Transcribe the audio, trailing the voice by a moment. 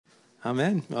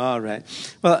Amen. All right.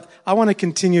 Well, I want to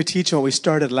continue teaching what we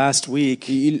started last week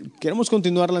Y queremos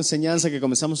continuar la enseñanza que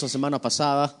comenzamos la semana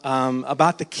pasada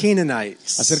about the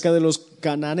Canaanites. acerca de los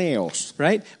cananeos.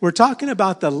 Right? We're talking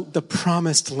about the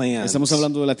promised land. Estamos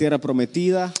hablando de la tierra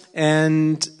prometida.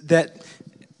 And that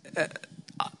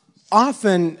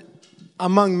often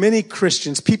among many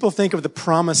Christians, people think of the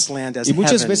promised land as Y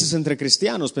muchas heaven. veces entre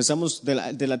cristianos pensamos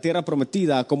de la tierra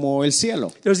prometida como el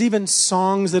cielo. There's even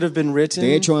songs that have been written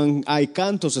De hecho, hay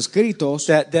cantos escritos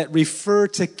that refer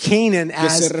to Canaan que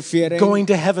se as refieren going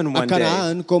to heaven a one day.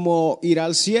 Canaán como ir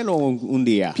al cielo un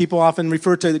día. People often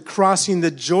refer to crossing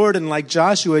the Jordan like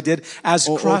Joshua did as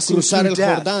O crossing cruzar through el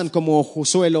death. Jordán como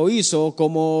Josué lo hizo,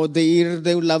 como de ir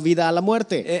de la vida a la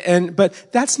muerte.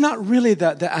 But that's not really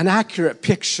an accurate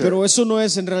picture. Pero eso no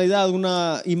es en realidad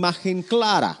una imagen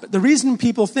clara. The reason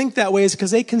people think that way is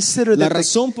because they consider La that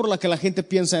razón por la que la gente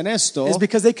piensa en esto is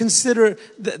because they consider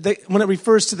when it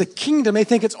refers to the kingdom, they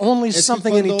think it's only es que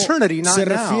something in cuando eternity, not se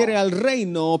refiere now. al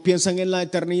reino, piensan en la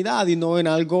eternidad y no en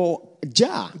algo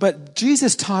ya. But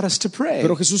Jesus taught us to pray.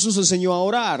 Pero Jesús nos enseñó a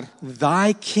orar,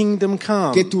 Thy kingdom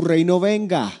come. que tu reino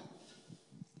venga.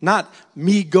 Not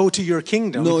me go to your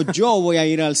kingdom. No yo voy a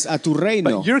ir a tu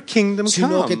reino, But your kingdom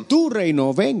sino que come. tu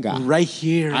reino venga. Right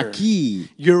here. Aquí,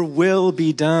 Your will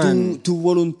be done. tu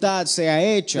voluntad sea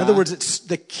hecha. In other words,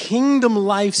 the kingdom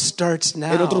life starts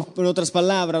now. En otras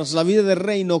palabras, la vida del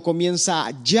reino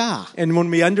comienza ya. And when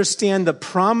we understand the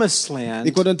promised land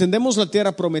Y cuando entendemos la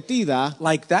tierra prometida,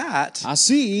 like that,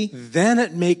 así, then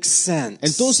it makes sense.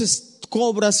 entonces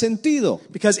cobra sentido.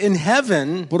 Because in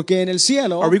heaven, Porque en el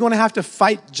cielo are we going to have to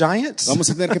fight giants? vamos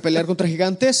a tener que pelear contra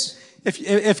gigantes.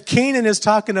 If Canaan is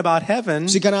talking about heaven,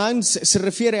 Si Canaán se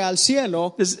refiere al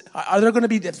cielo, are there going to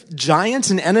be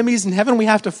giants and enemies in heaven we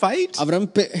have to fight? ¿habrán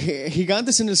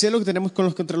gigantes en el cielo que tenemos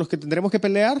contra los que tendremos que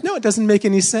pelear? No, it doesn't make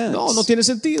any sense. No tiene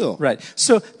sentido. Right.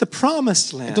 So the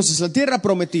promised land Entonces la tierra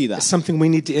prometida is something we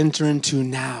need to enter into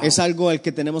now. es algo al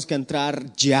que tenemos que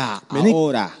entrar ya, Many-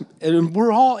 ahora. And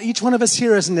each one of us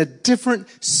here is in a different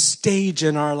stage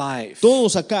in our life.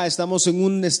 Todos acá estamos en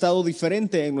un estado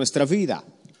diferente en nuestra vida.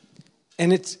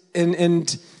 And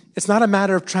it's not a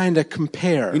matter of trying to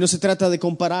compare, Y no se trata de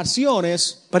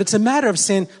comparaciones, but it's a matter of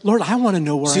saying, Lord, I want to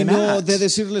know where I'm sino at. de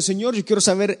decirle, Señor, yo quiero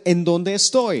saber en dónde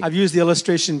estoy. I've used the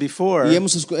illustration before, Y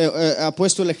hemos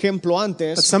puesto el ejemplo but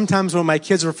antes. sometimes when my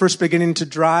kids were first beginning to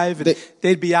drive, and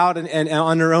they'd be out and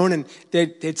on their own, and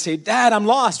they'd say, Dad, I'm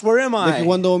lost, where am De que I?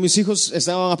 cuando mis hijos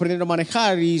estaban aprendiendo a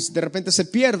manejar y de repente se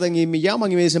pierden y me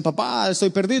llaman y me dicen, papá, estoy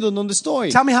perdido, ¿en dónde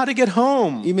estoy? Tell me how to get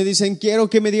home. Y me dicen, quiero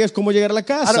que me digas cómo llegar a la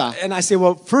casa. And I say,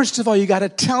 well, first of all, you got to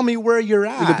tell me where you're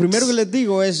Y lo at. primero que les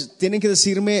digo es, tienen que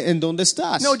decirme en dónde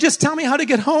estás. No, just tell me how to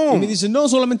get Y me home. dicen, no,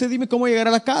 solamente dime cómo llegar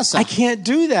a la casa. I can't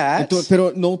do that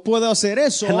Pero no puedo hacer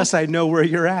eso unless I know where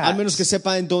you're al at. menos que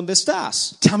sepa en dónde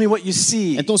estás. Tell me what you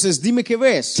see. Entonces, dime qué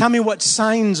ves. Tell me what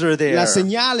signs are there. Las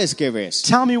señales que ves.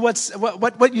 Tell me what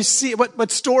you see,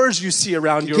 what stores you see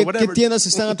around you, or ¿Qué whatever. tiendas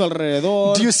están a tu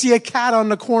alrededor? Do you see a cat on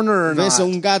the corner or ¿Ves a not?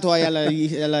 un gato ahí a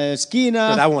la esquina?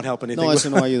 But that won't help anything. No, eso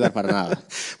no va a ayudar para nada.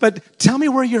 But tell me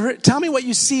what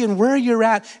you see and where you're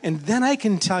at, and then I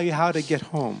can tell you how to get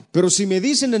home. Pero si me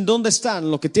dicen en dónde están,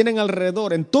 lo que tienen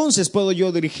alrededor, entonces puedo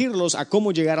yo dirigirlos a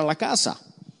cómo llegar a la casa.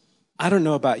 I don't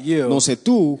know about you, No sé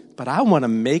tú, but I want to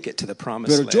make it to the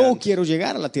promised pero yo land. quiero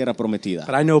llegar a la tierra prometida.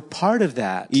 But I know part of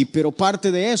that Pero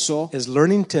parte de eso is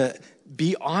learning to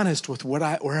be honest with where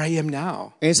I am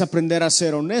now. es aprender a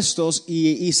ser honestos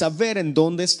y saber en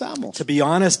dónde estamos. To be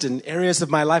honest, in areas of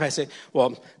my life, I say,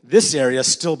 well, this area is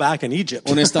still back in Egypt.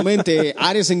 Honestamente,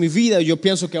 áreas en mi vida yo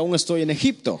pienso que aún estoy en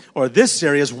Egipto. Or this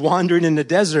area is wandering in the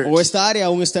desert. O esta área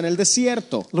aún está en el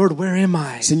desierto. Lord, where am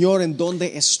I? Señor, ¿en dónde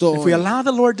If we estoy? allow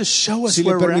the Lord to show us Si le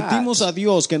where we're permitimos at, a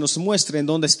Dios que nos muestre en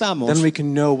dónde estamos, then we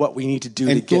can know what we need to do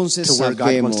to get entonces to where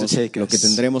God wants to sabemos take lo que us.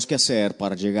 tendremos que hacer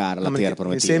para llegar a la tierra Can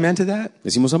we say prometida. amen to that?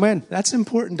 Decimos amén. That's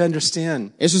important to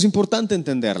understand. Eso es importante A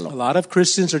entenderlo. lot of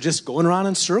Christians are just going around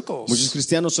in circles. Muchos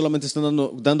cristianos solamente están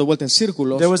dando vuelta en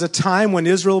círculos. There was a time when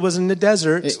Israel was in the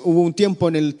desert. Hubo un tiempo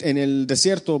en el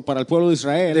desierto para el pueblo de They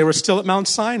Israel, were still at Mount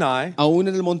Sinai. aún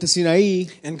en el monte Sinaí,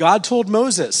 And God told y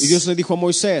Moses, Dios le dijo a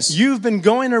Moisés, you've been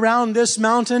going around this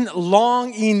mountain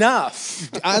long enough.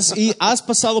 has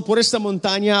pasado por esta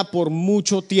montaña por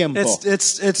mucho tiempo.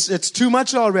 It's too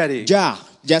much already.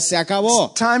 Ya se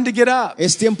acabó. Time to get up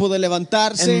Es tiempo de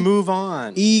levantarse and move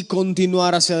on. y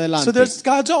continuar hacia So adelante.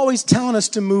 God's always telling us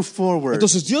to move forward.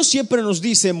 Entonces Dios siempre nos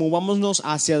dice, movámonos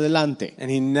hacia adelante And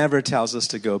He never tells us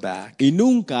to go back. y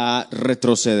nunca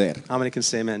retroceder. How many can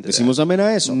say amen to Decimos that? amén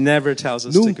a eso. Never tells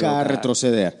us to go Nunca back.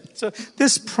 retroceder. So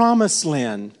this promised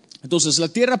land Entonces la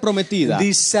tierra prometida,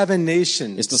 These 7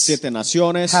 nations estas 7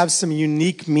 naciones, have some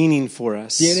unique meaning for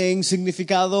us. tienen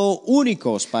significado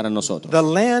únicos para nosotros. The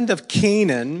land of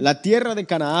Canaan, La tierra de the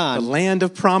Canaán, land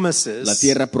of promises, la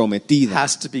tierra prometida,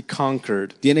 has to be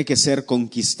conquered. tiene que ser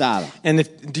conquistada. And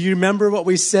do you remember what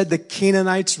we said the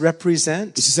Canaanites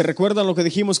represent? Y si se recuerdan lo que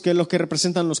dijimos que es lo que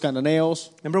representan los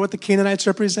cananeos, Remember what the Canaanites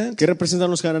represent? ¿qué representan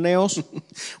los cananeos?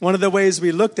 One of the ways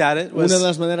we looked at it Una de was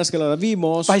las maneras que la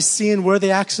vimos by seeing where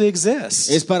they actually exist.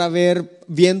 es para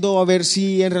viendo a ver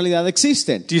si en realidad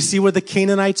existen. Do you see where the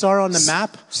Canaanites are on the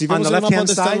map? Si On vemos the el mapa left-hand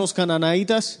donde están side? los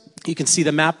cananaitas, You can see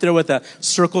the map there with the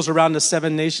circles around the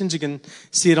 7 nations. You can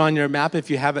see it on your map if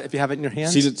you have it in your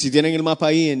hands. si tienen el mapa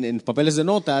ahí en papeles de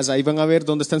notas, ahí van a ver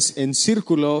dónde están en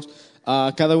círculos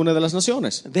cada una de las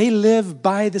naciones. They live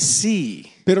by the sea.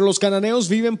 Pero los cananeos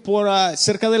viven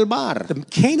cerca del mar. The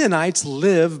Canaanites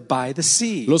live by the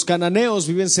sea. Los cananeos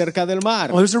viven cerca del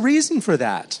mar. Well, there's a reason for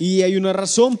that. Y hay una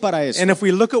razón para eso. And if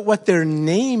we look at what their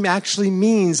name actually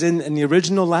means in the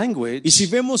original language, Y si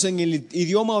vemos en el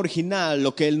idioma original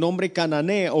lo que el nombre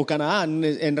cananeo o Canaán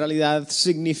en realidad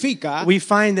significa, we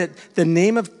find that the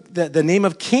name of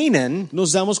Canaan,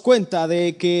 nos damos cuenta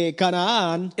de que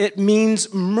Canaán it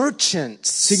means merchants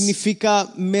significa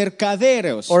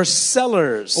mercaderos or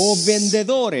sellers o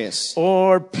vendedores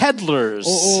or peddlers.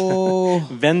 o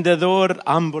Vendedor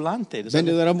ambulante. Does that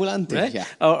vendedor ambulante, right? ya.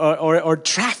 Or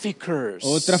traffickers.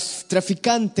 O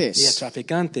traficantes Yeah,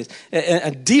 traficantes.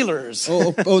 Dealers.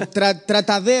 o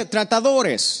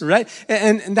tratadores. Right?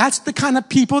 And that's the kind of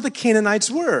people the Canaanites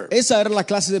were. Esa era la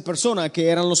clase de persona que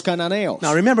eran los cananeos.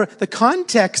 Now remember, the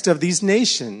context of these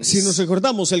nations, Si nos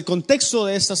recordamos el contexto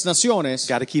de estas naciones,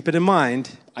 got to keep it in mind,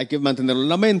 hay que mantenerlo en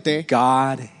la mente,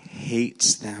 God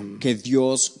hates them. que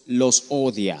Dios los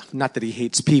odia. Not that he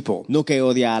hates people. No que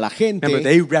odia a la Remember, gente,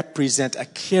 they represent a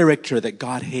character that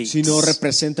God hates. sino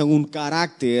representan un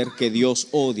carácter que Dios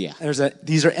odia.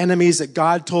 These are enemies that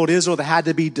God told Israel that had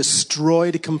to be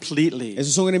destroyed completely.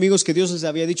 Esos son enemigos que Dios les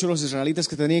había dicho a los israelitas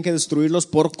que tenían que destruirlos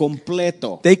por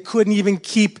completo. They couldn't even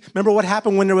keep. Remember what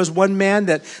happened when there was one man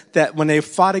that when they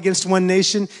fought against one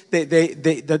nation,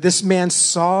 this man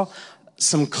saw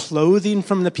some clothing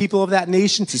from the people of that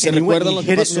nation, Si se and he went recuerdan and lo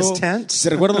que hid it in his pasó, tent. si se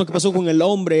recuerdan lo que pasó con el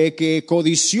hombre que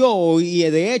codició y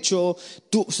de hecho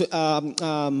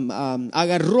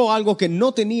agarró algo que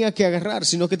no tenía que agarrar,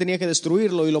 sino que tenía que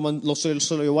destruirlo y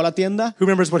se lo llevó a la tienda. Who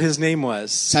remembers what his name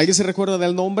was? Si alguien se recuerda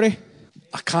del nombre,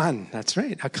 Achan. That's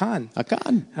right, Achan.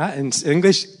 Acán. In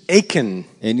English, Achan.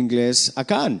 En inglés,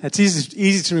 Acán. It's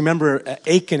easy to remember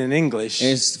Achan in English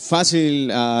Es fácil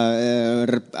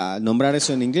nombrar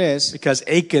eso en inglés because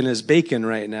Achan is bacon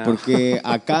right now. porque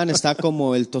Acán está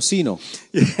como el tocino.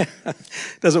 Yeah,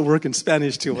 doesn't work in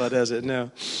Spanish too well, does it?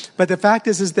 No. But the fact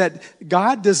is that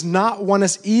God does not want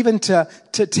us even to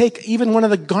take even one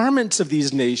of the garments of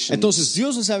these nations. Entonces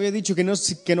Dios les había dicho que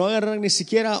no agarran ni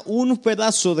siquiera un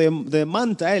pedazo de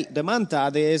manta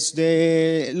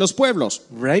de los pueblos.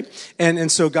 Right? And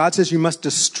so God says you must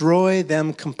destroy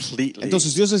them completely.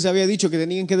 Entonces Dios les había dicho que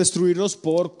tenían que destruirlos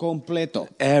por completo.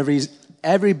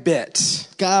 Every bit.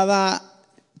 Cada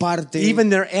parte, Even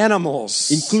their animals.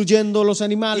 incluyendo los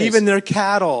animales, Even their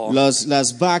cattle.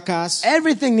 las vacas,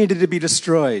 Everything needed to be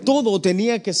destroyed. todo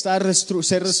tenía que ser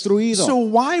destruido. So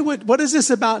what is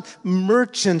this about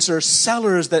merchants or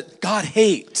sellers that God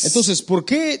hates? Entonces, ¿por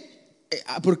qué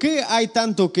hay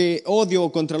tanto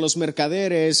odio contra los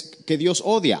mercaderes que Dios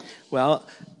odia? Well,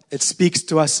 it speaks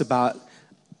to us about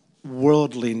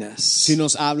worldliness. Si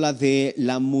nos habla de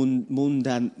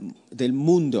del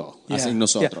mundo hacia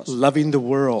nosotros. Yeah. Loving the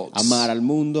world. Amar al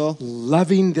mundo,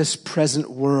 Loving this present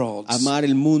world. amar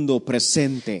el mundo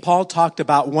presente. Paul talked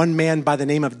about one man by the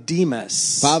name of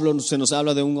Demas. Pablo se nos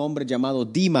habla de un hombre llamado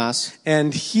Dimas,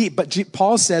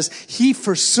 Paul says, he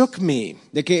forsook me.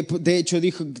 de hecho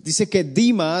dice que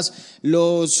Dimas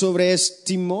lo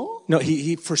sobreestimó, No,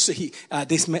 he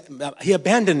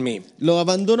abandoned me. lo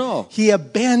abandonó. He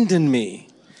abandoned me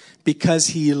because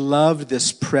he loved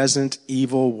this present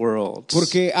evil world.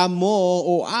 Porque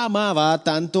amaba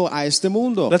tanto a este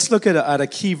mundo. Let's look at a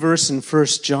key verse in 1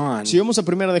 John. Si vamos a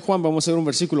Primera de Juan, vamos a ver un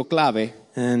versículo clave.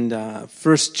 And 1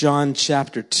 John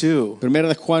chapter 2. Primera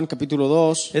de Juan, capítulo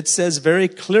 2. It says very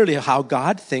clearly how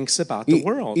God thinks about the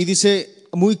world. Y dice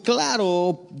muy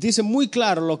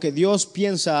claro lo que Dios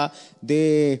piensa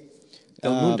del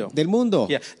mundo.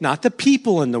 Yeah, not the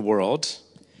people in the world.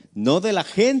 No de la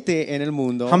gente en el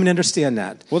mundo. How many understand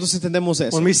that? ¿Cuántos entendemos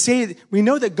eso? When we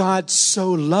know that God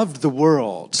so loved the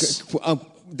world.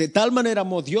 de tal manera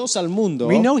amó Dios al mundo.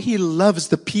 We know he loves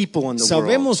the people in the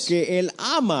Sabemos world, que él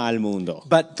ama al mundo,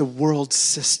 but the world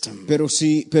system,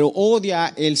 pero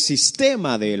odia el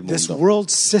sistema del this mundo. world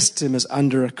system is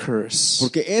under a curse.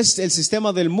 Porque el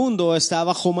sistema del mundo está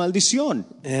bajo maldición.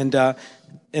 And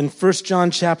in 1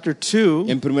 John chapter 2,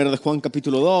 En 1 de Juan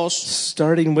capítulo 2,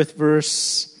 starting with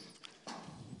verse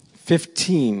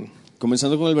 15.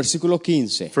 comenzando con el versículo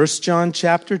 15. 1 John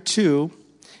chapter 2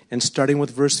 and starting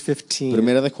with verse 15.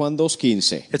 1 de Juan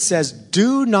 2:15. It says,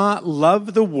 "Do not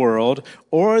love the world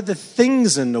or the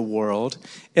things in the world.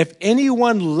 If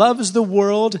anyone loves the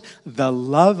world, the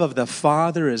love of the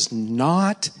Father is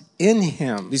not in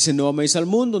him." Dice, no améis al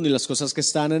mundo ni las cosas que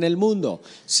están en el mundo.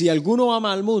 Si alguno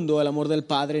ama al mundo, el amor del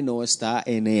Padre no está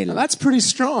en él. Now, that's pretty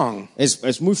strong.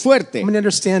 Es muy fuerte. I mean,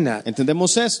 understand that.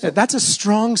 ¿Entendemos esto? That's a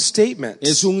strong statement.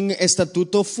 Es un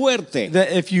estatuto fuerte.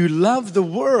 That if you love the De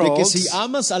world, que si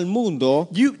amas al mundo,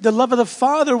 the love of the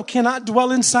Father cannot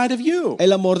dwell inside of you.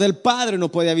 el amor del Padre no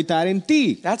puede habitar en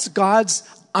ti. That's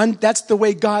that's the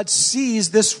way God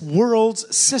sees this world's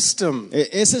system.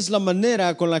 Esa es la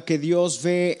manera con la que Dios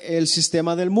ve el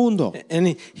sistema del mundo.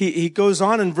 And he goes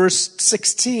on in verse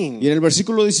 16. Y en el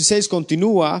versículo 16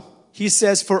 continúa. He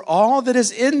says, "For all that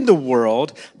is in the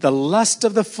world, the lust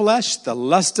of the flesh, the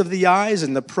lust of the eyes,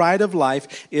 and the pride of life,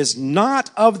 is not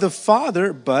of the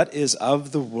Father, but is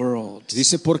of the world."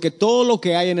 Dice, porque todo lo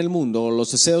que hay en el mundo,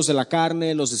 los deseos de la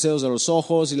carne, los deseos de los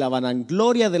ojos y la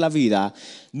vanagloria de la vida,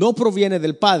 no proviene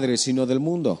del Padre, sino del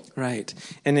mundo. Right.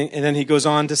 And then he goes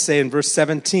on to say in verse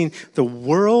 17, "The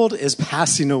world is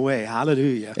passing away."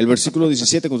 Hallelujah. El versículo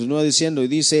 17 continúa diciendo y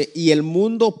dice, y el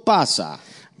mundo pasa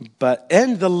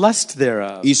And the lust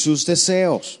thereof. y sus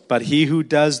deseos, But he who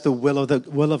does the will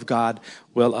of God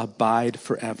will abide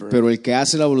forever. pero el que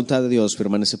hace la voluntad de Dios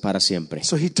permanece para siempre.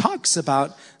 So he talks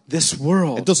about this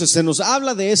world. Entonces se nos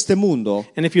habla de este mundo.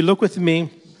 And if you look with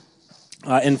me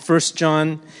in 1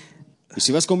 John Y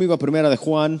si vas conmigo a 1 de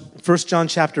Juan, 1 John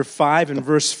chapter 5 and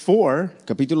verse 4,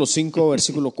 capítulo 5,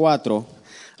 versículo 4.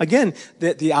 again,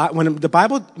 when the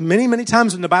Bible, many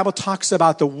times when the Bible talks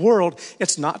about the world,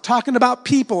 it's not talking about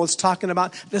people, it's talking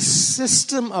about the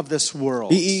system of this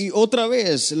world. Y otra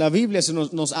vez, la Biblia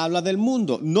nos habla del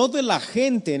mundo, no de la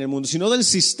gente en el mundo, sino del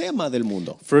sistema del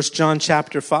mundo. 1 John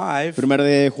chapter 5 1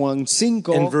 de Juan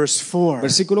 5, and verse 4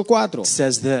 versículo 4.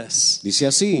 says this, Dice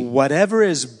así, "Whatever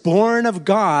is born of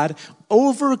God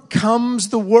overcomes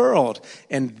the world,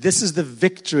 and this is the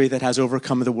victory that has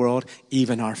overcome the world,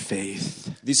 even our faith."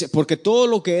 dice, porque todo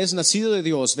lo que es nacido de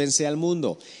Dios vence al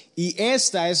mundo. Y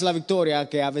esta es la victoria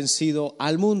que ha vencido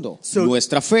al mundo,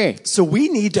 nuestra fe. So we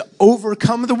need to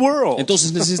overcome the world.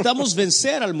 Entonces necesitamos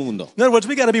vencer al mundo. In other words,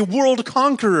 we got to be world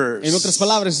conquerors. En otras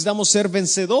palabras, necesitamos ser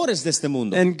vencedores de este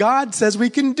mundo. And God says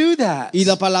we can do that. Y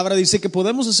la palabra dice que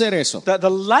podemos hacer eso. The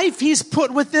life He's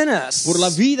put within us. Por la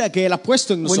vida que Él ha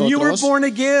puesto en When you were nosotros, born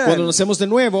again, cuando nacemos de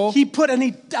nuevo, He put an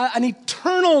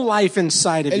eternal life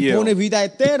inside of Él you. pone vida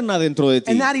eterna dentro de ti.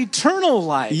 And that eternal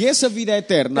life, Y esa vida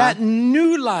eterna, that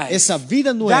new life, esa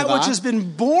vida that nueva, which has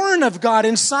been born of God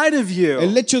inside of you,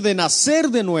 el hecho de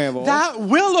nacer de nuevo, that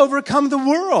will overcome the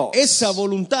world. esa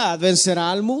voluntad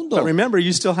vencerá al mundo. But remember,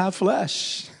 you still have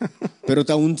flesh. Pero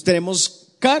aún tenemos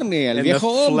carne, el viejo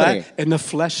hombre. And the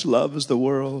flesh loves the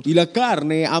world. Y la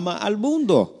carne ama al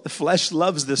mundo. The flesh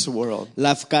loves this world.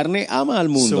 La carne ama al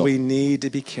So mundo. we need to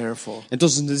be careful.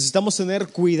 Entonces necesitamos tener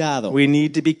cuidado. We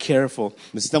need to be careful.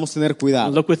 Necesitamos tener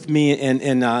cuidado. Look with me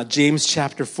in James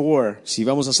chapter 4. Si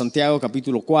vamos a Santiago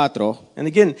capítulo 4. And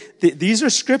again, these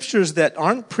are scriptures that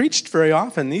aren't preached very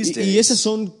often these days. Y estos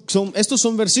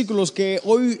son versículos que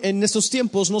hoy en estos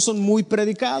tiempos no son muy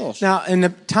predicados. Now, in the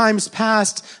times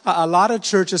past, a lot of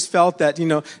churches felt that,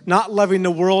 not loving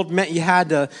the world meant you had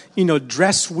to,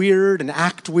 dress weird and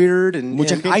act weird and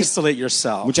isolate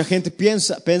yourself. Mucha gente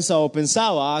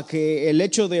pensaba que el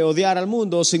hecho de odiar al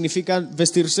mundo significa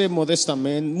vestirse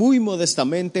modestamente, muy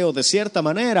modestamente o de cierta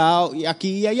manera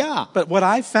aquí y allá. But what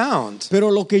I found,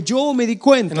 Pero lo que yo me di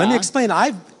cuenta, and let me explain,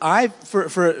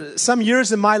 for some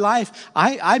years in my life,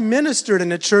 I ministered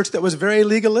in a church that was very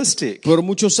legalistic. por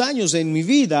muchos años en mi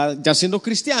vida, ya siendo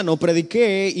cristiano,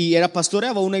 prediqué y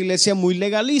pastoreaba una iglesia muy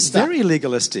legalista. Very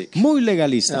legalistic. Muy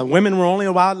legalista. Women were only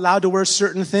allowed to wear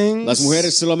certain things. Las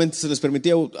mujeres solamente se les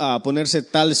permitía ponerse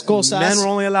tales cosas. Men were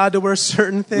only allowed to wear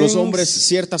certain things. Los hombres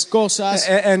ciertas cosas.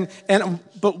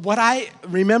 But what I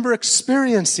remember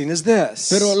experiencing is this.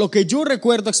 Pero lo que yo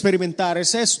recuerdo experimentar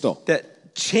es esto. That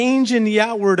change in the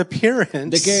outward appearance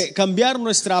de que cambiar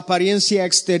nuestra apariencia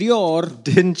exterior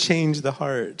didn't change the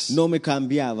heart. no me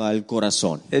cambiaba el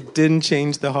corazón. It didn't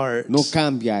change the heart. No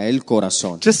cambia el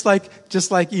corazón. Just like just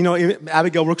like,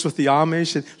 Abigail works with the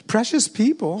Amish, and precious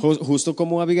people. Justo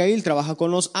como Abigail trabaja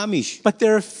con los Amish. But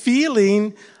they're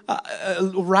feeling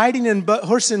riding in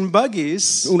horse and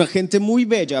buggies. Una gente muy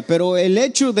bella, pero el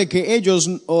hecho de que ellos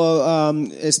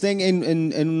estén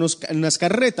en unas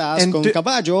carretas con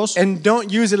caballos and don't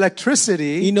use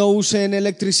electricity. y no usen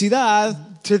electricidad,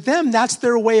 to them, that's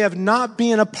their way of not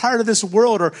being a part of this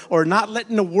world or not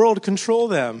letting the world control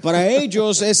them. Para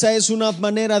ellos esa es una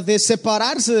manera de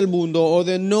separarse del mundo o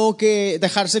de no que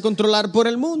dejarse controlar por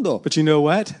el mundo. But you know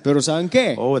what? Pero ¿saben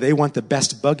qué? Oh, they want the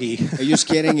best buggy. Ellos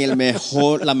quieren la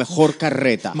mejor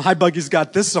carreta. My buggy's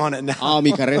got this on it now.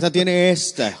 Mi carreta tiene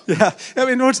esta. Yeah,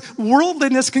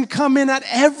 worldliness can come in at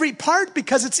every part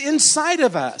because it's inside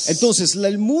of us. Entonces,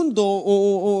 el mundo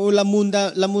o la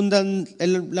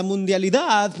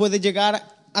mundialidad puede llegar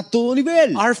a todo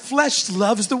nivel. Our flesh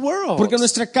loves the world. Porque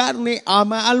nuestra carne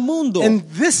ama al mundo. And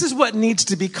this is what needs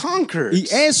to be conquered. Y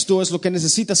esto es lo que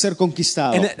necesita ser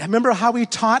conquistado. And remember how we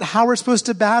taught how we're supposed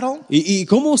to battle? ¿Y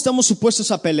cómo estamos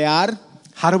supuestos a pelear?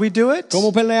 How do we do it?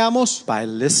 ¿Cómo peleamos? By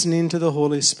listening to the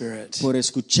Holy Spirit. Por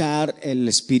escuchar el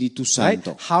Espíritu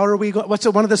Santo. Right? How are we what's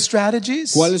one of the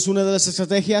strategies? ¿Cuál es una de las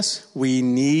estrategias? We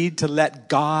need to let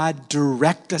God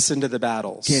direct us into the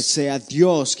battles. Que sea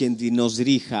Dios quien nos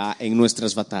dirija en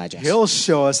nuestras batallas. He'll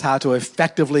show us how to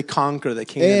effectively conquer the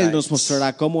Canaanites. Él nos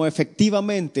mostrará cómo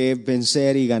efectivamente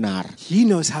vencer y ganar. He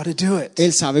knows how to do it.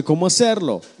 Él sabe cómo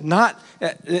hacerlo. Not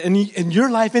in your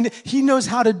life, and He knows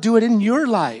how to do it in your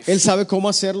life. Él sabe cómo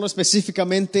hacerlo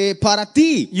específicamente para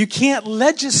ti. You can't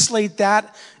legislate that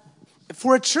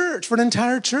for a church, for an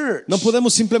entire church. No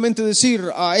podemos simplemente decir,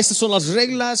 estas son las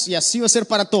reglas y así va a ser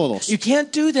para todos. You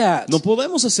can't do that. No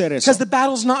podemos hacer eso. Because the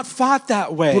battle's not fought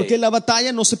that way. Porque la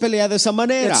batalla no se pelea de esa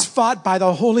manera. It's fought by the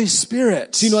Holy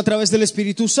Spirit. Sino a través del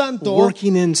Espíritu Santo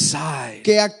working inside.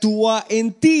 Que actúa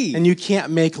en ti. And you can't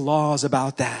make laws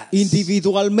about that.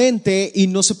 Individualmente, y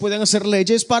no se pueden hacer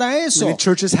leyes para eso. Many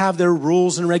churches have their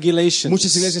rules and regulations.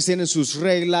 Muchas iglesias tienen sus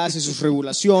reglas y sus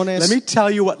regulaciones. Let me tell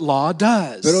you what law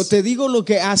does. Pero te digo lo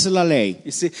que hace la ley.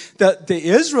 You see, the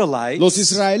Israelites, los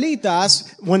israelitas,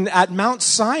 when at Mount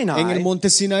Sinai, en el monte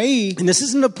Sinaí, and this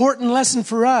is an important lesson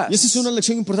for us. Y esa es una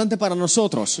lección importante para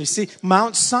nosotros. You see,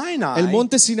 Mount Sinai, el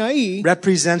monte Sinaí,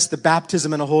 represents the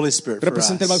baptism in the Holy Spirit.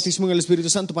 Representa el bautismo en el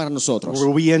Espíritu Santo para nosotros.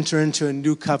 Where we enter into a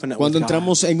new covenant Cuando with God.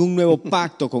 entramos en un nuevo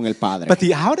pacto con el Padre. But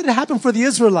how did it happen for the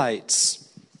Israelites?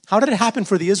 How did it happen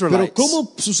for the Israelites? Pero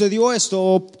 ¿cómo sucedió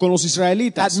esto con los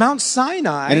israelitas? At Mount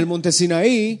Sinai, en el monte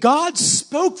Sinaí, God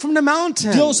spoke from the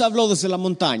mountain. Dios habló desde la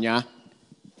montaña.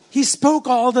 He spoke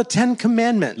all the 10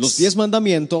 commandments. Los 10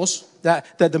 mandamientos. That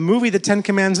the movie The 10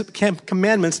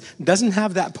 Commandments doesn't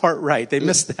have that part right. They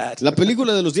missed that. La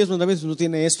película de los 10 mandamientos no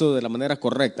tiene esto de la manera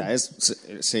correcta.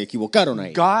 Se equivocaron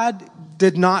ahí. God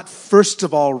did not first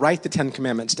of all write the 10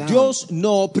 Commandments down. Dios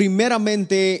no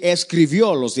primeramente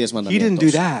escribió los 10 mandamientos. He didn't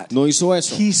do that. No hizo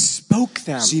eso. He spoke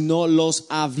them. Sino los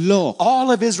habló.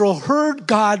 All of Israel heard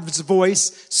God's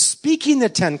voice speaking the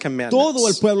 10 Commandments. Todo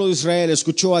el pueblo de Israel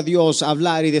escuchó a Dios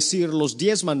hablar y decir los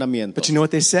 10 mandamientos. But you know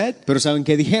what they said? Pero ¿saben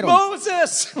qué dijeron?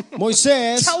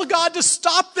 Moisés, tell God to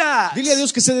stop that. Dile a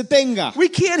Dios que se detenga. We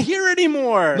can't hear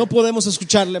anymore. No podemos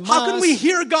escucharle más. How can we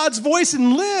hear God's voice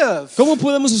and live? ¿Cómo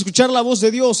podemos escuchar la voz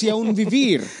de Dios y aún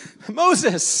vivir?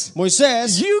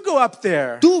 Moisés, you go up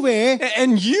there. Tú ve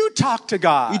and you talk to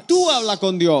God. Y tú habla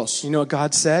con Dios. You know what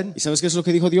God said? ¿Y sabes qué es lo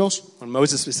que dijo Dios? When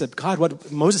Moses said,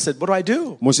 Moses said, what do I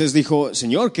do? Moisés dijo,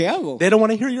 Señor, ¿qué hago? They don't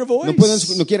want to hear your voice.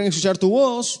 No quieren escuchar tu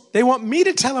voz. They want me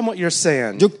to tell them what you're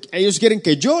saying. Ellos quieren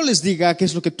que yo les diga qué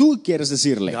es lo que tú quieres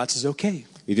decirle. God says, okay.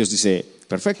 Y Dios dice,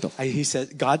 perfecto. He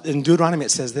said, God, in Deuteronomy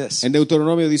it says this. En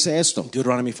Deuteronomio dice esto.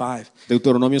 Deuteronomy 5.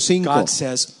 Deuteronomio 5. God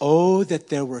says, oh, that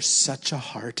there were such a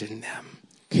heart in them.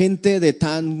 Gente de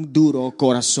tan duro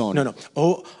corazón. No.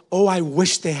 Oh, I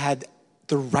wish they had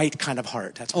the right kind of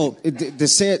heart. That's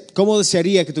 ¿Cómo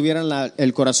desearía que tuvieran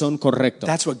el corazón correcto?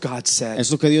 That's what God said.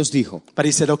 Es lo que Dios dijo. But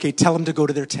he said, okay, tell them to go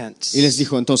to their tents. Y les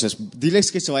dijo entonces,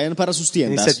 diles que se vayan para sus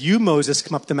tiendas. And he said, you, Moses,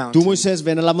 come up the mountain. Tú, Moisés,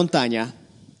 ven a la montaña.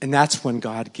 And that's when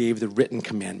God gave the written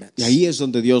commandments. Y ahí es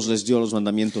donde Dios les dio los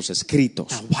mandamientos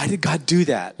escritos. Now, why did God do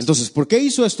that? Entonces, ¿por qué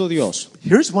hizo esto Dios?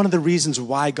 Here's one of the reasons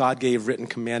why God gave written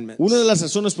commandments. Una de las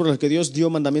razones por las que Dios dio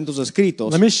mandamientos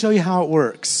escritos. Let me show you how it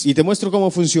works. Y te muestro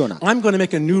cómo funciona. I'm going to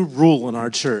make a new rule in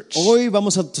our church. Hoy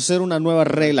vamos a hacer una nueva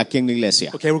regla aquí en la iglesia.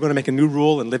 Okay, we're going to make a new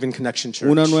rule in Living Connection Church.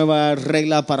 Una nueva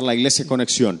regla para la iglesia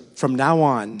Conexión. From now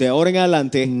on, de ahora en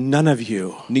adelante, none of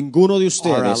you ninguno de are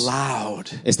ustedes allowed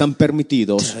están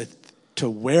permitidos to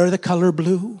wear the color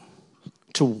blue,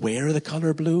 to wear the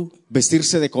color blue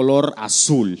vestirse de color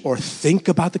azul, or think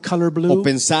about the color o blue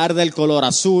pensar del color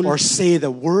azul, or say the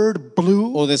word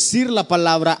blue. o decir la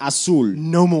palabra azul.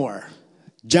 No more.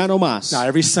 Ya no más. Now,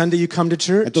 every Sunday you come to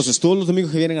church, Entonces, todos los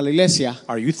domingos que vienen a la iglesia,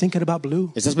 are you thinking about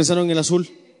blue? ¿estás pensando en el azul?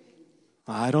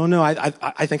 I don't know.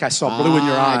 I think I saw blue in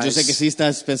your eyes. Yo sé que sí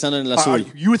estás pensando en el Are azul.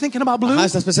 you were thinking about blue?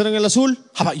 ¿Estás pensando en el azul?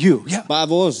 How about you? Yeah. Va,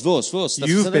 vos. ¿Estás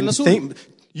You've pensando en el been, azul?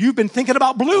 you've been thinking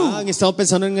about blue. Han estado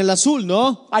pensando en el azul,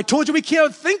 ¿no? I told you we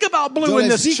can't think about blue Yo in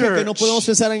les this dije church. que no podemos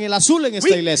pensar en el azul en esta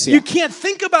You iglesia. can't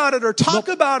think about it or talk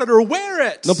about it or wear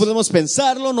it. No podemos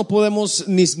pensarlo, no podemos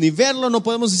ni verlo, no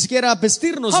podemos ni siquiera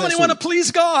vestirnos How de many want to azul.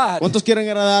 please God? ¿Cuántos quieren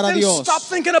agradar a Then Dios? stop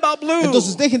thinking about blue.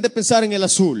 Entonces dejen de pensar en el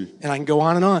azul. And I can go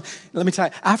on and on. Let me tell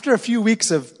you, after a few weeks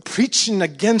of preaching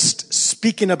against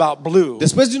speaking about blue,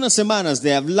 Después de unas semanas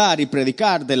de hablar y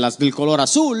predicar del color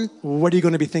azul, what are you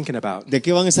going to be thinking about? ¿de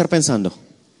qué van a estar pensando?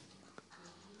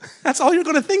 That's all you're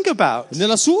going to think about.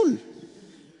 Del azul.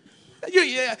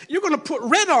 You're going to put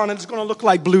red on and it's going to look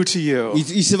like blue to you.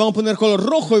 Y se van a poner color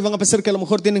rojo y van a pensar que a lo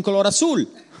mejor tienen color azul.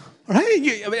 Right?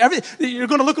 You're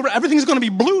going to look around, everything's going to be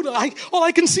blue. All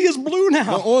I can see is blue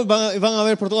now. O van a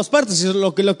ver por todas partes y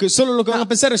solo lo que van a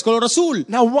pensar es color azul.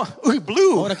 Now what?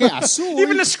 Blue. Ahora qué, azul.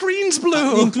 Even the screen's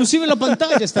blue. Inclusive la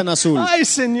pantalla está en azul. Ay,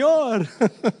 Señor.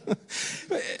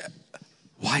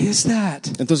 Why is that?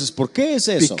 Entonces, ¿por qué es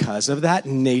eso? Because of that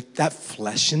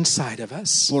flesh inside of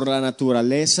us. Por la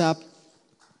naturaleza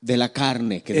de la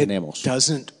carne que It tenemos,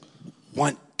 doesn't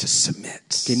want to submit.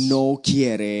 que no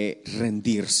quiere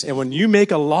rendirse. And when you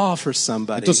make a law for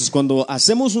somebody, Entonces, cuando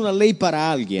hacemos una ley para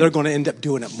they're alguien, going to end up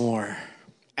doing it more.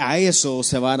 a eso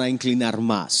se van a inclinar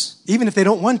más, Even if they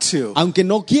don't want to. aunque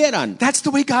no quieran, That's the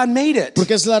way God made it.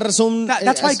 porque es la razón.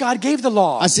 That's why God gave the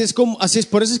law. Así es,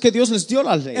 por eso es que Dios les dio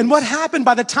la ley. And what happened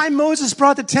by the time Moses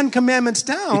brought the 10 Commandments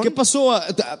 ¿Y down? qué pasó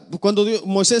cuando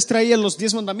Moisés traía los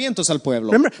 10 mandamientos al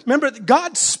pueblo? Remember,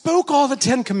 God spoke all the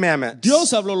 10 Commandments.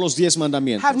 Dios habló los 10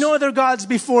 mandamientos. Have no other gods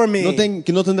before me.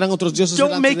 Que no tendrán otros dioses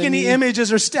Don't delante make de any mí.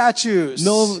 images or statues.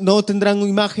 No tendrán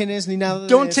imágenes ni nada de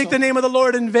Don't eso. take the name of the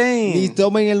Lord in Ni vain.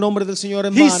 tomen el nombre del Señor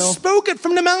en He vano. spoke it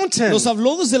from the mountain. Nos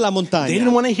habló desde la They montaña.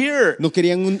 didn't want to hear. No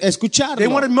querían They escucharlo.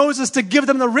 wanted Moses to give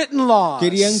them the written laws.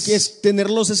 Querían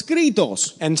tenerlos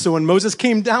escritos. And so when Moses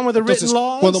came down with the written Entonces,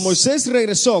 laws, cuando Moisés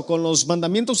regresó con los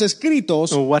mandamientos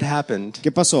escritos, what happened?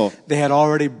 ¿qué pasó? They had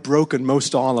already broken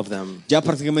most all of them. Ya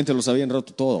prácticamente los habían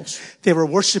roto todos. They were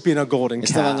worshiping a golden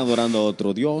Estaban calf. adorando a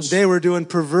otro Dios. They were doing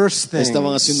perverse things.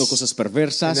 Estaban haciendo cosas And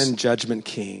perversas. then judgment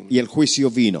came. Y el juicio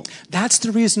vino. That's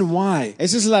the reason why.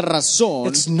 Esa es la razón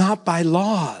It's not by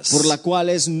laws por la cual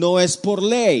no es por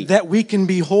ley that we can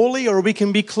be holy or we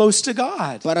can be close to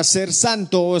God. para ser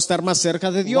santo o estar más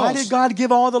cerca de Dios. Why did God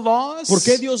give all the laws? ¿Por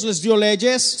qué Dios les dio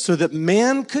leyes? So that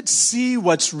man could see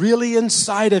what's really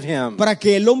inside of him. Para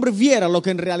que el hombre viera lo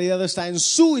que en realidad está en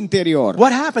su interior.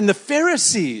 What happened? The ¿Y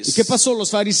Pharisees. qué pasó?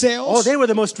 Los fariseos, Oh, they were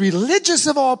the most religious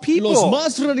of all los people.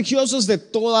 más religiosos de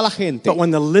toda la gente. But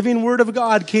when the living word of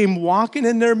God came walking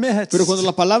in their midst, Pero cuando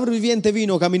la palabra viviente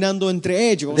vino caminando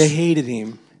entre ellos, they hated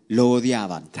him. lo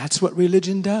odiaban. That's what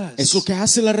religion does. Es lo que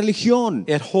hace la religión.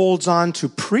 It holds on to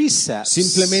precepts,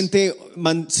 Simplemente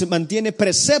se mantiene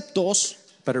preceptos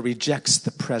but it rejects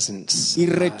the presence. y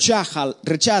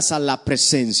rechaza la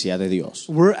presencia de Dios.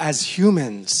 We're as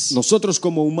humans. Nosotros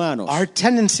como humanos, Our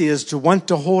tendency is to want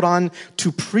to hold on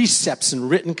to precepts and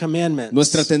written commandments.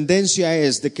 nuestra tendencia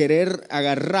es de querer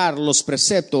agarrar los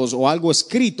preceptos o algo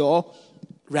escrito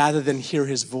rather than hear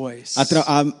his voice.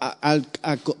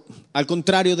 al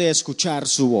contrario de escuchar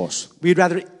su voz. We'd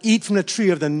rather eat from the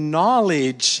tree of the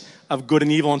knowledge of good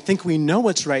and evil and think we know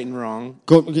what's right and wrong.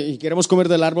 Y queremos comer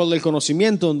del árbol del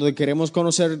conocimiento, donde queremos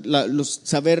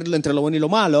saber entre lo bueno y lo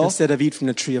malo, Instead of eat from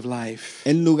the tree of life.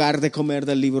 en lugar de comer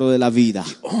del libro de la vida.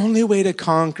 Only way to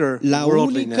conquer La única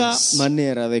worldliness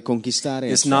manera de conquistar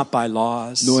is eso not by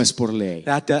laws. no es por ley.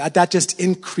 That just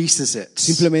increases it.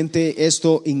 Simplemente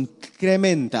esto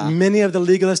incrementa. Many of the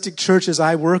legalistic churches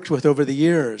I worked with over the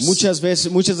years, Muchas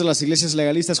de las iglesias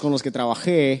legalistas con las que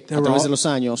trabajé a través de los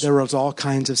años, there was all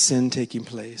kinds of sin taking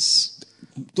place.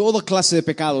 toda clase de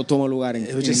pecado toma lugar en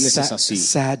It was just iglesias así.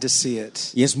 sad to see it.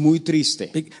 Y es muy triste.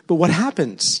 But what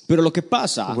happens? Pero lo que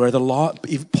pasa, Where the law,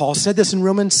 Paul said this in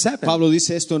Romans 7. Pablo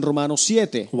dice esto en Romanos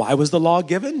 7. Why was the law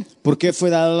given? ¿Por qué fue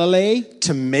dada la ley?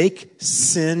 To make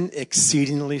sin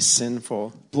exceedingly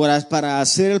sinful. Para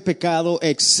hacer el pecado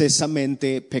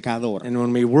excesamente pecador. And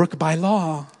when we work by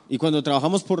law, Y cuando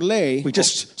trabajamos por ley, we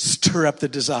just stir up the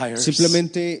desires.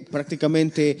 simplemente,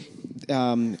 prácticamente,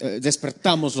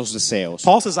 despertamos los deseos.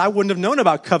 Paul says, I wouldn't have known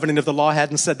about coveting if the law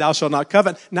hadn't said, thou shalt not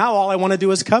covet. Now all I want to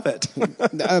do is covet.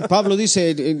 Pablo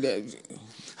dice,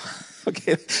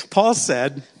 Okay, Paul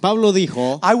said, Pablo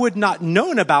dijo, I would not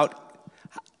known about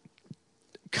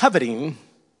coveting.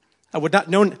 I would not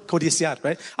known codiciar,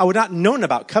 right? I would not known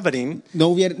about coveting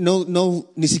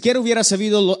ni siquiera hubiera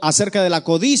sabido acerca de la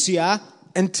codicia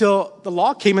until the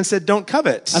law came and said, don't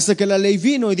covet. hasta que la ley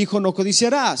vino y dijo no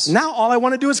codiciarás. Now all I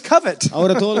want to do is covet.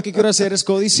 Ahora todo lo que quiero hacer es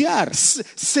codiciar.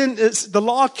 The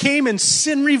law came and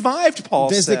sin revived, Paul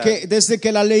said. Desde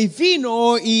que la ley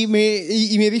vino y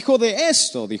me dijo de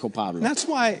esto, dijo Pablo. That's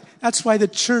why the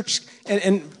church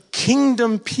and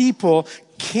kingdom people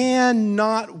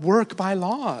cannot work by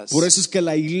laws. Por eso es que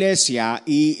la iglesia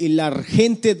y la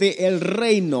gente del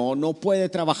reino no puede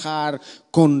trabajar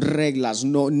con reglas,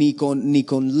 ni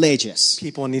con leyes.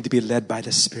 People need to be led by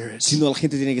the Spirit. Sino la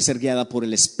gente tiene que ser guiada por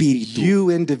el Espíritu. You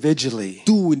individually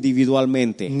Tú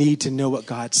individualmente need to know what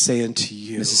God's saying to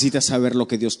you. necesitas saber lo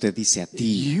que Dios te dice a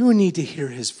ti. You need to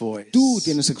hear His voice. Tú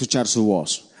tienes que escuchar su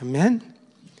voz. Amen.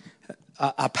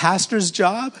 A pastor's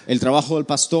job El trabajo del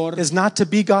pastor is not to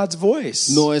be God's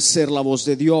voice, no es ser la voz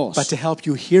de Dios, but to help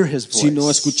you hear His voice.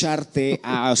 sino escucharte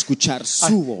a escuchar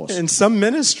su voz. In some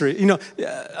ministry,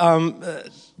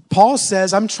 Paul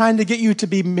says, I'm trying to get you to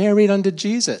be married unto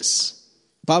Jesus.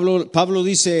 Pablo le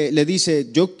dice,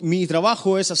 mi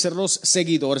trabajo es hacerlos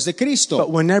seguidores de Cristo. But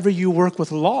whenever you work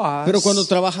with laws, Pero cuando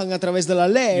trabajan a través de la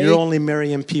ley, you're only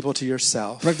marrying people to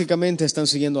yourself. prácticamente están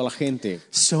siguiendo a la gente.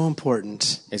 So important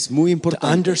Es muy to importante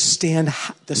understand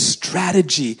the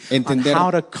strategy on Entender how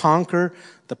to conquer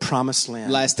the promised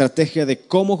land. la estrategia de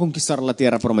cómo conquistar la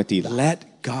tierra prometida.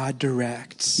 Let God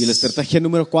direct. Y la estrategia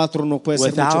número 4 no puede ser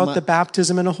mucho Without the más,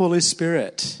 baptism in the Holy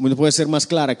Spirit, no puede ser más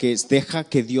clara, que es deja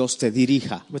que Dios te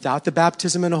dirija. without the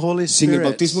baptism in the Holy Sin el Spirit,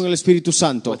 bautismo en el Espíritu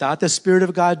Santo, without the Spirit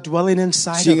of God dwelling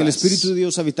inside sin of el us, Espíritu de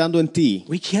Dios habitando en ti,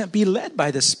 we can't be led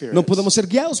by the Spirit. no podemos ser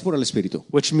guiados por el Espíritu.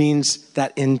 Which means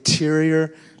that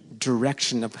interior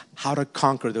direction of how to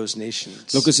conquer those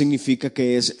nations. Lo que significa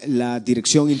que es la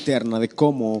dirección interna de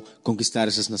cómo conquistar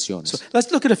esas naciones. So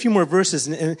let's look at a few more verses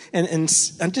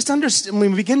and just understand,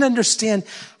 when we begin to understand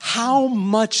how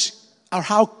much or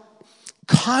how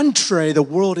contrary the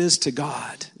world is to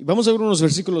God. Y vamos a ver unos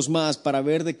versículos más para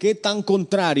ver de qué tan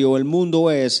contrario el mundo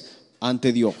es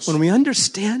ante Dios. When we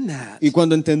understand that, Y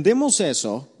cuando entendemos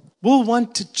eso, we'll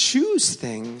want to choose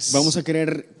things vamos a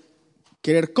querer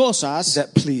cosas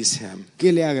that please Him.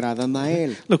 que le agradan a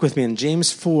Él. Look with me in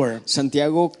James 4.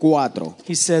 Santiago 4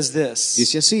 He says this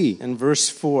dice así, in verse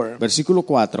 4. versículo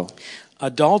 4.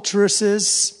 Adulterers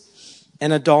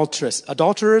and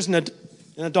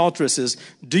adulteresses,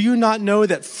 do you not know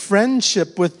that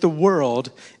friendship with the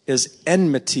world is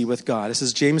enmity with God? This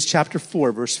is James chapter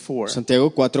 4, verse 4. Santiago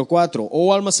 4:4.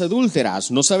 Oh almas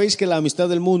adúlteras, ¿no sabéis que la amistad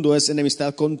del mundo es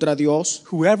enemistad contra Dios?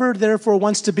 Whoever therefore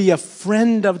wants to be a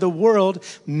friend of the world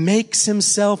makes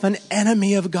himself an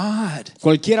enemy of God.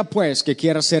 Cualquiera pues que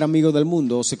quiera ser amigo del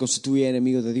mundo se constituye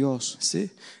enemigo de Dios. See?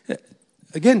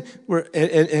 Again,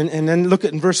 and then look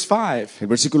at in verse 5. El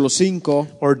versículo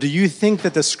 5. Or do you think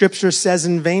that the scripture says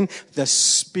in vain, the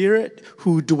Spirit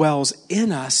who dwells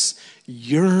in us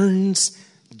yearns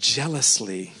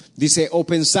jealously? Dice, ¿o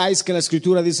pensáis que la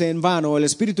Escritura dice en vano, el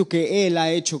Espíritu que Él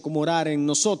ha hecho como morar en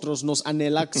nosotros nos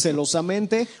anhela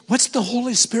celosamente? What's the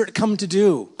Holy Spirit come to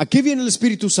do? ¿A qué viene el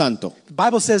Espíritu Santo? The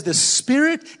Bible says the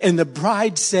Spirit and the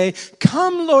bride say,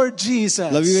 come Lord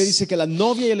Jesus. La Biblia dice que la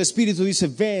novia y el Espíritu dice,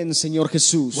 ven Señor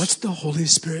Jesús. What's the Holy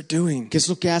Spirit doing? ¿Qué es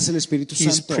lo que hace el Espíritu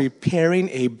He's Santo? preparing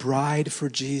a bride for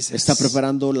Jesus. Está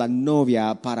preparando la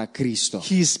novia para Cristo.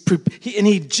 And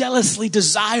he jealously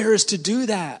desires to do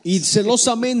that. Y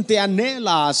celosamente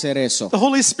anhela hacer eso. The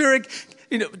Holy Spirit,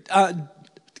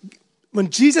 when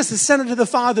Jesus ascended to the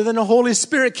Father, then the Holy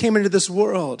Spirit came into this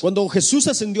world. Cuando Jesús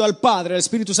ascendió al Padre, el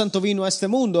Espíritu Santo vino a este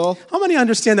mundo. How many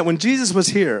understand that when Jesus was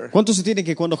here, ¿Cuántos entienden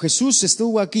que cuando Jesús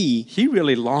estuvo aquí, he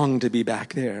really longed to be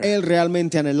back there, Él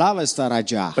realmente anhelaba estar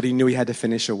allá? but he knew he had to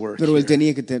finish a work Pero Él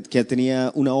here.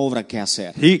 tenía una obra que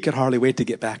hacer. He could hardly wait to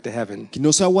get back to heaven. Que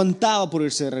no se aguantaba por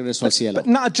irse de regreso al cielo. But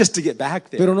not just to get back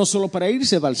there. Pero no solo para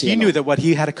irse al He knew cielo, that what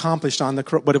he had accomplished on the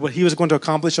cross, what he was going to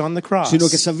accomplish on the cross. sino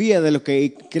que sabía de lo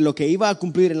que iba a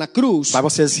cumplir en la cruz. The Bible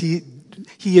says he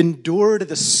endured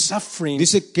the suffering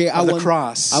Dice que of the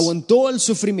cross, aguantó el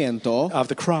sufrimiento of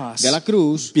the cross, de la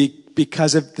cruz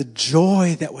because of the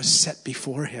joy that was set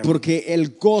before him. porque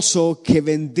el gozo que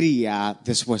vendría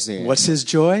después de él. What's his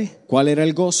joy? ¿Cuál era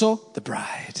el gozo? The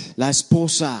bride. La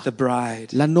esposa, the bride.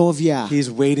 la novia, He's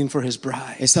waiting for his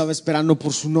bride. estaba esperando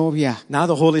por su novia. Now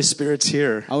the Holy Spirit's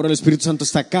here. Ahora el Espíritu Santo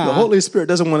está The acá. Holy Spirit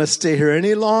doesn't want to stay here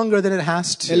any longer than it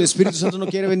has El to. Espíritu Santo no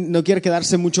quiere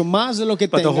quedarse mucho más de lo que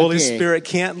But the tenga Holy que. Spirit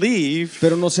can't leave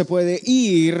Pero no se puede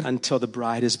ir until the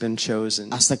bride has been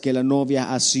chosen. hasta que la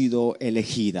novia ha sido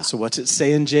elegida. So what's it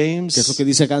say in ¿Qué es lo James? que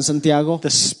dice acá en Santiago? The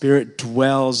Spirit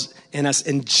dwells in us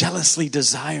and jealously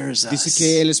desires Dice us.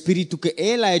 que el Espíritu que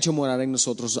Él ha hecho morar en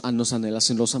nosotros nos anhela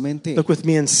celosamente. Look with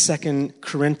me in 2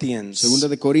 Corinthians Segunda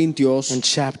de Corintios, in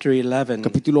chapter 11.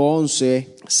 capítulo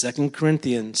 11. 2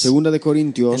 Corinthians Segunda de in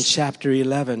Corintios chapter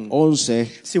 11. 11.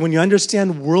 See, when you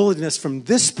understand worldliness from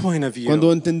this point of Cuando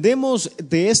view, entendemos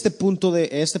de este punto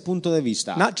de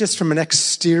vista, not just from an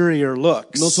exterior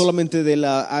look, no solamente de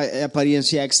la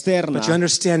apariencia externa, but you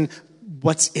understand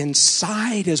what's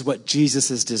inside is what Jesus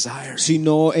is desiring.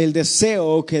 sino el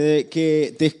deseo que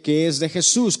es de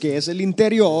Jesús, que es el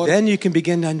interior, Then you can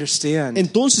begin to understand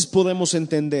entonces podemos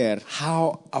entender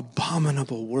how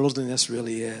abominable worldliness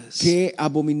really is. qué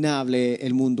abominable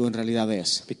el mundo en realidad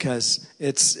es, Because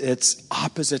it's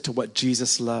opposite to what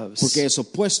Jesus loves. porque es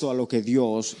opuesto a lo que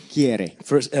Dios quiere.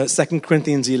 2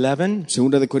 Corinthians 11,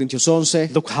 Segunda de Corintios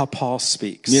 11, look how Paul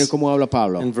speaks. mira cómo habla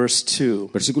Pablo. In verse 2,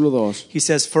 Versículo 2. he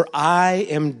says, "For I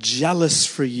am jealous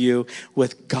for you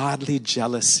with godly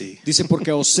jealousy." Dice,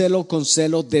 porque os celo con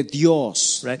celo de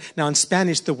Dios. Right? Now in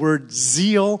Spanish, the word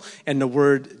zeal and the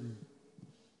word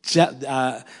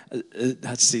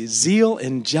zeal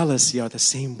and jealousy are the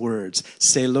same words.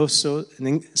 Celoso,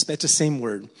 it's the same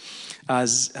word. I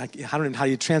don't know how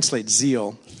you translate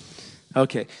zeal.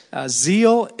 Okay,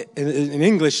 zeal in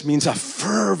English means a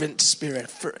fervent spirit,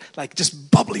 like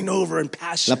just bubbling over in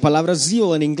passion. La palabra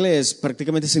zeal en inglés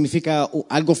prácticamente significa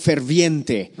algo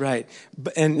ferviente, Right,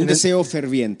 un deseo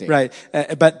ferviente. right.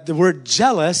 But the word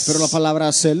jealous, Pero la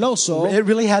palabra celoso it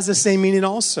really has the same meaning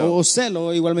also. o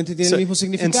celo igualmente tiene So, el mismo in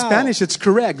significado. Spanish, it's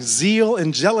correct. Zeal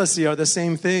and jealousy are the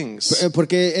same things.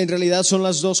 Porque en realidad son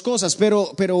las dos cosas,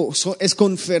 pero es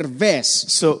con fervez.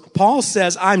 So Paul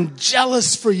says, "I'm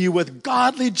jealous for you with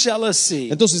godly jealousy.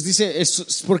 Entonces dice,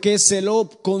 es porque es celo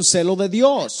con celo de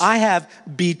Dios. I have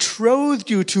betrothed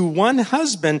you to one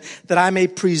husband that I may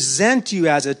present you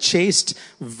as a chaste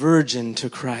virgin to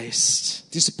Christ."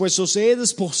 Dice, pues os he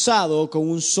desposado con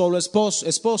un solo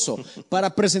esposo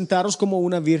para presentaros como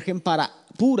una virgen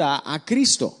pura a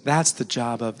Cristo. That's the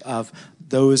job of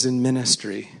those in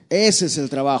ministry. Ese es el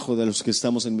trabajo de los que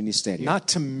estamos en ministerio. Not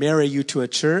to marry you to a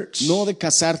church. No de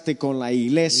casarte con la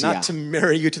iglesia Not to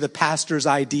marry you to the pastor's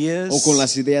ideas. o con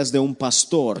las ideas de un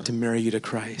pastor, To marry you to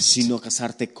Christ. sino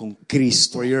casarte con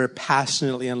Cristo, Where you're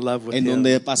passionately in love with en Him.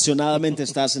 donde apasionadamente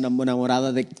estás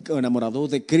enamorado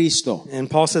de Cristo. And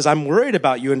Paul says, "I'm worried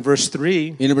about you" in verse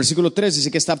 3. Y en el versículo 3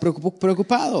 dice que está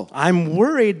preocupado. I'm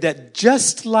worried that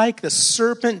just like the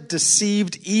serpent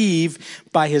deceived Eve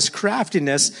by his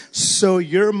craftiness, so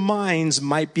your minds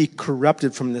might be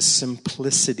corrupted from the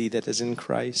simplicity that is in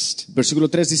Christ. Versículo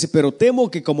 3 dice, pero temo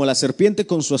que como la serpiente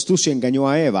con su astucia engañó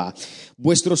a Eva,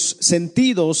 vuestros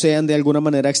sentidos sean de alguna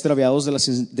manera extraviados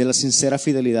de la sincera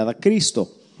fidelidad a Cristo.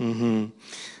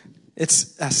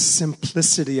 It's a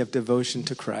simplicity of devotion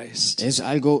to Christ. Es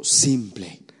algo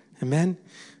simple. Amen?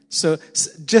 So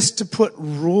just to put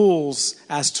rules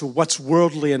as to what's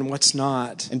worldly and what's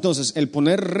not, Entonces, el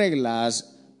poner reglas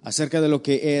acerca de lo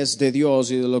que es de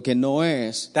Dios y de lo que no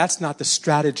es, that's not the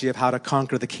strategy of how to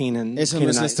conquer the esa no es la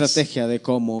Canaanites. estrategia de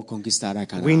cómo conquistar a We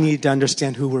Canaán. need to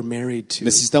understand who we're married to.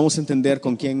 Necesitamos entender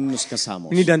con quién nos casamos,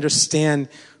 We need to understand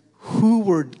who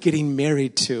we're getting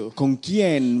married to. con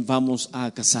quién vamos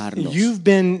a casarnos. You've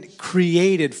been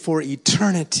created for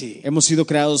eternity. Hemos sido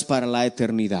creados para la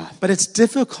eternidad, But it's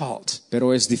difficult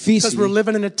pero es because we're difícil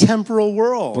living in a temporal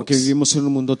world. porque vivimos en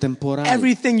un mundo temporal.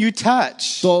 Everything you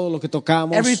touch, Todo lo que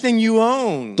tocamos, everything you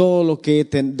own, todo lo que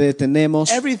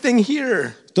tenemos, everything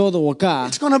here, todo acá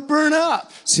it's going to burn up.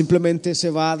 simplemente se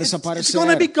va a It's desaparecer, going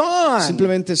to be gone.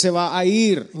 simplemente se va a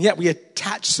ir. And yet we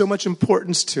attach so much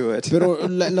importance to it. Pero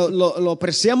lo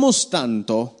apreciamos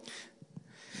tanto.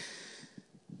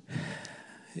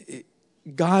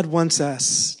 God wants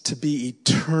us to be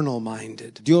eternal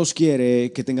minded. Dios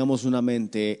quiere que tengamos una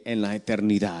mente en la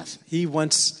eternidad. He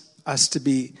wants us to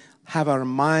have our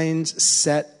minds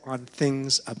set on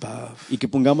things above. Y que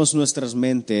pongamos nuestras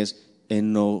mentes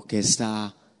en lo que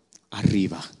está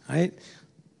arriba. Right?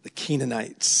 The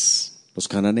Canaanites. Los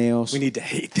cananeos, We need to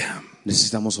hate them.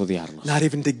 necesitamos odiarlos. Not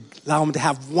even to allow them to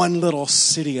have one little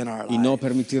city in our Y no life.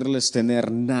 permitirles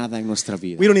tener nada en nuestra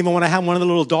vida. We don't even want to have one of the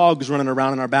little dogs running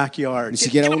around in our backyard. Ni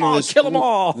siquiera Kill them uno all, kill them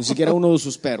all. ni siquiera uno de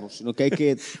sus perros, sino que hay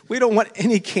que We don't want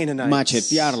any Canaanites.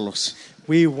 machetearlos.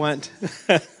 We want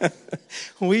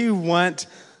we want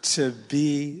to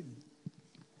be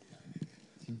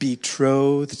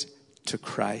betrothed to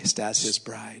Christ as his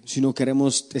bride. Si no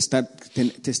queremos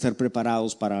estar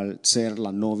preparados para ser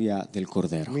la novia del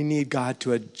Cordero. We need God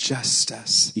to adjust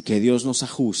us. Y que Dios nos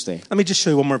ajuste. Let me just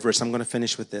show you one more verse. I'm going to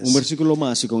finish with Un this. versículo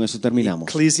más y con eso terminamos.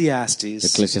 Ecclesiastes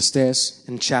Eclesiastés,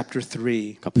 in chapter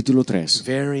 3. capítulo 3.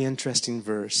 Very interesting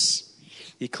verse.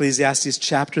 Ecclesiastes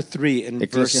chapter 3 and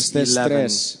verse Eclesiastés 11.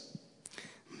 3.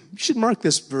 You should mark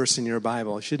this verse in your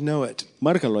Bible. You should know it.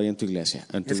 Márcalo ahí en tu iglesia,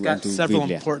 en It's tu got several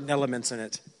Biblia. important elements in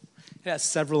it. It has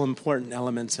several important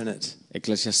elements in it.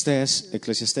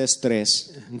 Eclesiastés 3,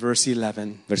 In verse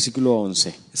 11, versículo 11.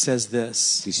 it says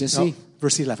this. Dice así.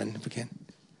 Verse 11, if we can.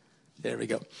 There we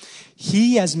go.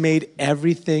 He has made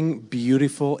everything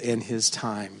beautiful in his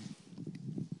time.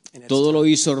 In its Todo time. lo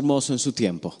hizo hermoso en su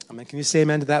tiempo. Amen. Can you say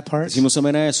amen to that part? Decimos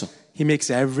amén a eso. He makes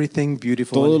everything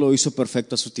beautiful Todo lo hizo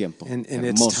perfecto a su tiempo. in its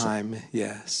Hermoso. time,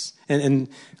 yes. And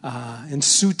in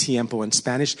su tiempo in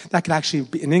Spanish, that could actually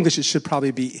be, in English, it should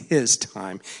probably be his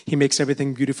time. He makes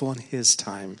everything beautiful in his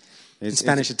time. In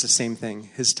Spanish, it's the same thing,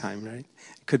 his time, right?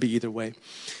 It could be either way.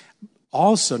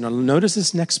 Also, now notice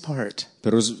this next part.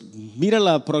 Pero mira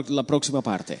la próxima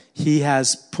parte. He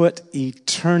has put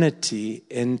eternity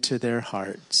into their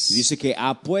hearts. Dice que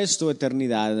ha puesto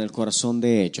eternidad en el corazón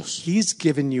de ellos. He's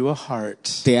given you a heart.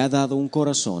 Te ha dado un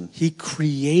corazón. He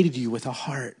created you with a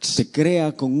heart Te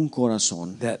crea con un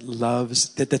corazón that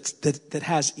loves, that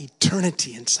has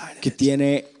eternity inside of que it.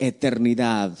 tiene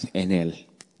eternidad en él.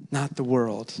 Not the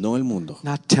world, No el mundo,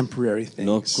 not temporary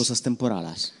no things. cosas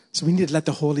temporales, So we need to let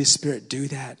the Holy Spirit do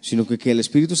that. sino que el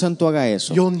Espíritu Santo haga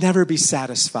eso. You'll never be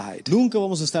satisfied Nunca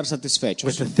vamos a estar with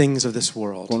satisfechos the things of this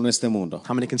world. con este mundo.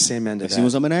 How many can say amen to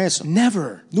Decimos that? amén a eso.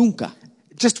 Never. Nunca.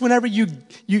 Just whenever you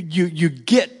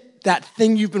get that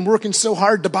thing you've been working so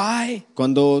hard to buy,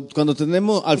 Cuando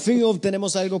tenemos, al fin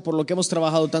obtenemos algo por lo que hemos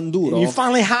trabajado tan duro and you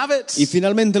finally have it, y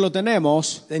finalmente lo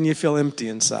tenemos, then you feel empty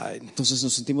inside. entonces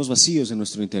nos sentimos vacíos en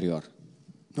nuestro interior.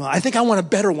 No, I think I want a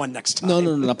better one next time. No,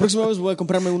 la próxima vez voy a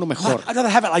comprarme uno mejor I'd rather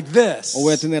have it like this. o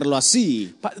voy a tenerlo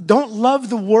así. But don't love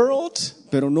the world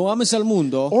Pero no ames al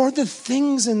mundo or the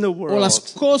things in the o las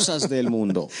world. cosas del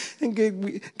mundo. And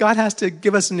God has to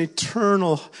give us an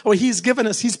eternal, He's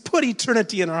put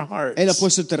eternity in our hearts. Él ha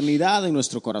puesto eternidad en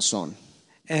nuestro corazón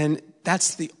And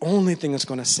that's the only thing that's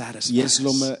going to satisfy y es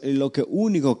us. lo que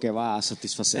único que va a Amen.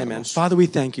 satisfacernos. Father, we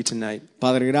thank you tonight.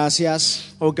 Padre,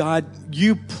 gracias. Oh God,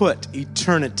 you put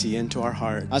eternity into our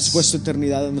hearts. Has puesto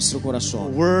eternidad en nuestro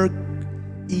corazón. We're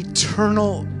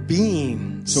eternal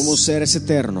beings. Somos seres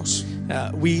eternos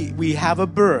We have a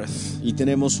birth, y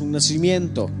tenemos un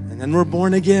nacimiento and then we're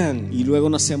born again. y luego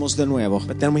nacemos de nuevo.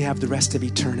 But then we have the rest of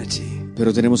eternity.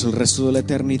 Pero tenemos el resto de la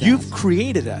eternidad. You've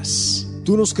created us,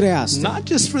 Tú nos creaste, not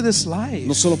just for this no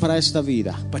life, solo para esta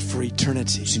vida, but for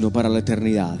eternity. sino para la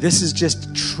eternidad. This is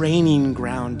just training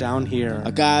ground down here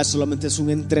Acá solamente es un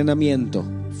entrenamiento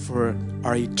for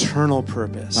our eternal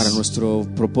purpose para nuestro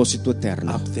propósito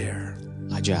eterno up there.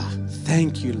 allá.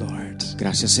 Thank you, Lord.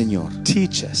 Gracias, Señor.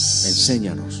 Teach us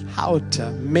Enséñanos how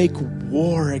to make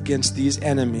war against these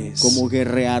enemies cómo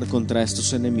guerrear contra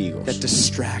estos enemigos that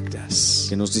distract us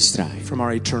que nos distraen from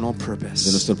our eternal de purpose.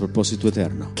 nuestro propósito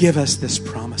eterno. Give us this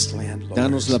promised land, Lord.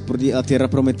 Danos la tierra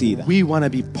prometida. We want to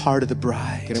be part of the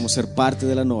bride. Queremos ser parte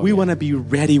de la We novia. want to be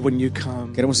ready when you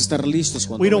come. Queremos estar listos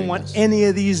cuando We don't want vengas. any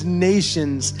of these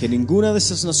nations Que ninguna de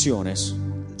estas naciones,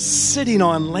 sitting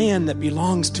on land that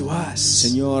belongs to us.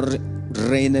 Señor,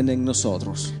 reinen en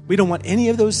nosotros. We don't want any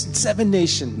of those 7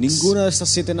 nations Ninguna de estas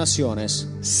 7 naciones,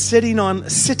 sitting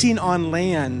on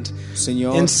land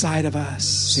Señor, inside of us.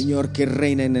 Señor, que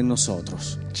reinen en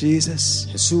nosotros. Jesus,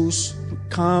 Jesús,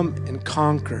 come and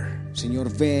conquer. Señor,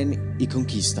 ven y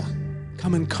conquista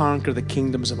Come and conquer the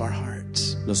kingdoms of our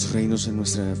hearts. los reinos en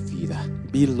nuestra vida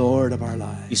Be Lord of our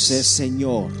y sé lives.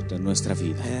 Señor de nuestra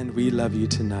vida. And we love you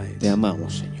tonight. Te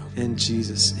amamos, Señor. In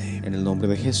Jesus' name. En el nombre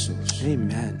de Jesús.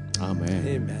 Amen. Amén.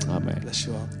 Amen. Amén. Bless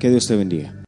you all. Que Dios te bendiga.